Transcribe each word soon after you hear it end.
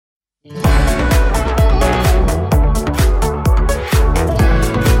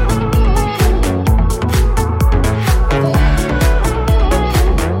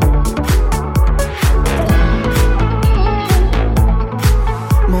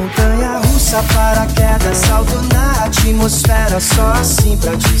Montanha russa, paraquedas, salto na atmosfera, só assim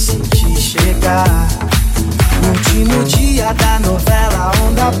pra te sentir chegar. Último dia da novela,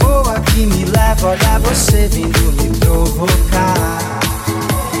 onda boa que me leva, olha você vindo me provocar.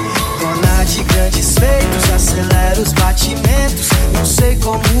 Dona de grandes feitos, acelera os batimentos, não sei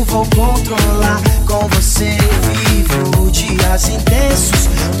como vou controlar. Com você vivo dias intensos,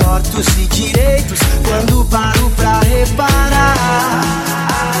 tortos e direitos, quando paro pra reparar.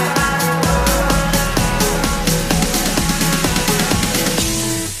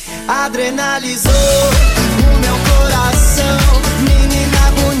 Adrenalizou o meu coração,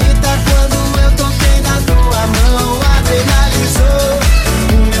 menina bonita, quando eu toquei na tua mão. Adrenalizou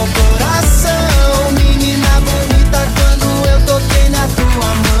o meu coração, menina bonita, quando eu toquei na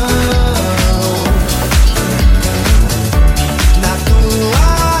tua mão. Na tua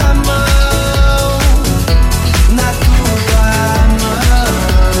mão, na tua mão,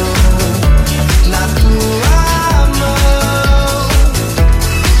 na tua mão.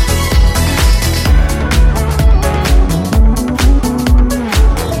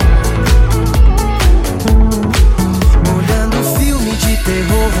 Olhando filme de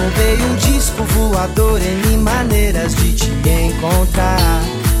terror, roubei um disco voador, N maneiras de te encontrar.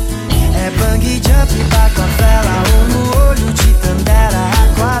 É bang jump, bato a vela, ou no olho de Tandera,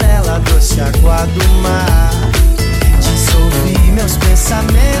 aquarela, doce água do mar. Dissolvi meus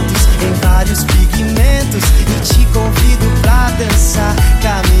pensamentos em vários pigmentos e te convido pra dançar,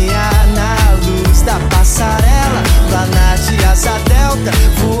 caminhar na luz da passarela, planar de asa delta,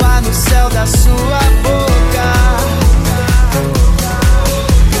 voar no céu da sua boca.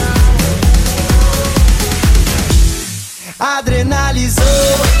 Adrenalizou